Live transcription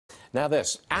Now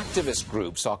this, activist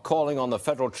groups are calling on the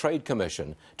Federal Trade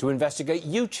Commission to investigate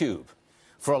YouTube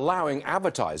for allowing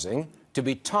advertising to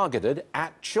be targeted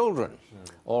at children.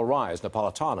 All rise,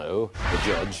 Napolitano, the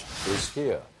judge, is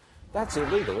here. That's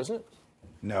illegal, isn't it?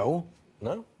 No.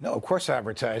 No? No, of course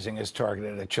advertising is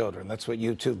targeted at children. That's what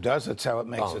YouTube does. That's how it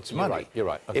makes its money. You're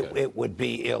right. Okay. It would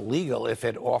be illegal if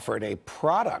it offered a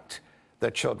product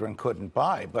that children couldn't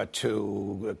buy, but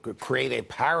to create a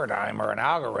paradigm or an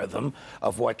algorithm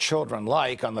of what children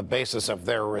like on the basis of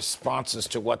their responses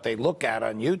to what they look at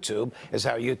on YouTube is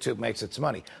how YouTube makes its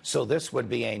money. So this would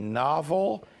be a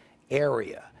novel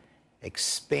area,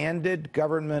 expanded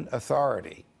government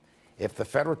authority. If the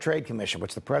Federal Trade Commission,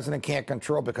 which the president can't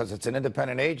control because it's an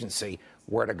independent agency,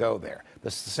 were to go there.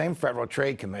 This is the same Federal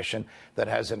Trade Commission that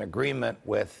has an agreement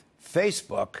with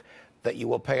Facebook that you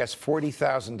will pay us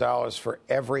 $40,000 for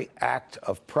every act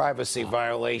of privacy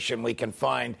violation we can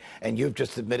find, and you've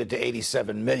just admitted to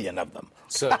 87 million of them.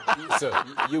 So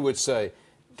you would say,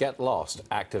 get lost,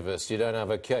 activists. You don't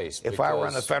have a case. If I were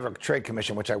on the Federal Trade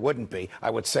Commission, which I wouldn't be, I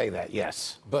would say that,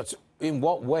 yes. But in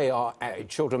what way are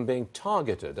children being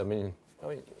targeted? I mean,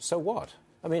 so what?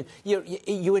 I mean,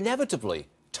 you inevitably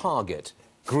target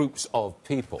groups of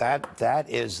people. That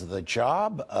is the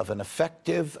job of an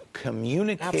effective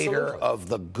communicator of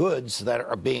the goods that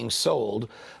are being sold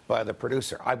by the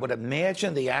producer. I would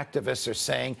imagine the activists are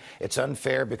saying it's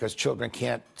unfair because children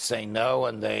can't say no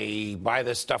and they buy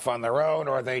this stuff on their own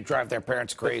or they drive their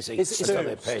parents crazy. Stu,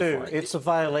 it's a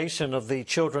violation of the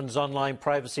Children's Online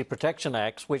Privacy Protection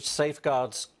Act, which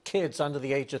safeguards kids under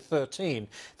the age of 13,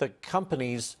 that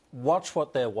companies watch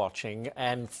what they're watching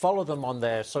and follow them on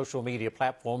their social media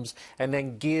platforms and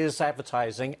then gears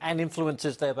advertising and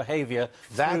influences their behavior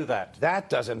through that. That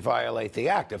doesn't violate the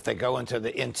act. If they go into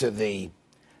the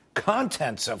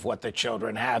contents of what the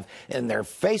children have in their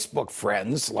Facebook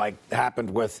friends, like happened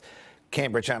with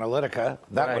Cambridge Analytica,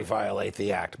 that would violate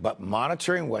the act. But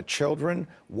monitoring what children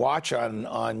watch on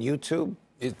YouTube,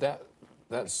 is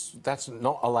that's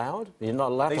not allowed? You're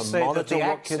not allowed to say monitor that the what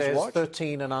act kids says watch?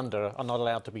 13 and under are not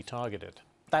allowed to be targeted.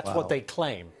 That's what they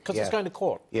claim, because it's going to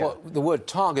court. Yeah. Well, the word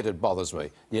targeted bothers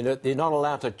me. You're not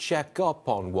allowed to check up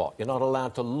on what. You're not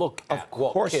allowed to look at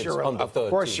what kids under 13 Of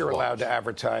course you're watch. allowed to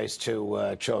advertise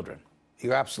to children.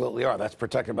 You absolutely are. That's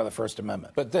protected by the First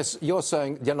Amendment. But you're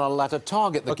saying you're not allowed to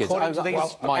target the kids. According to the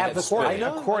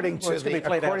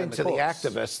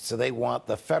activists, they want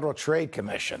the Federal Trade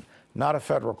Commission, not a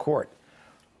federal court,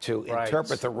 to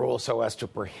interpret the rule so as to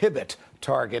prohibit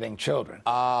targeting children.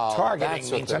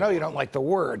 Targeting means, I know you don't like the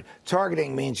word,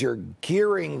 targeting means you're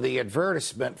gearing the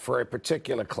advertisement for a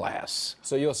particular class.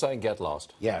 So you're saying get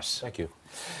lost? Yes. Thank you.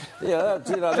 Yeah,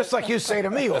 just like you say to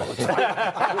me all the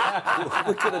time.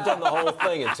 We could have done the whole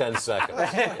thing in 10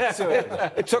 seconds.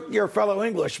 It took your fellow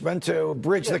Englishmen to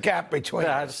bridge the gap between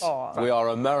us. We are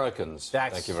Americans.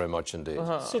 Thank you very much indeed.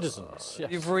 Citizens.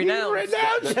 Yes. You've renounced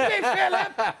me,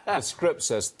 Philip! The script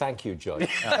says, thank you, Judge.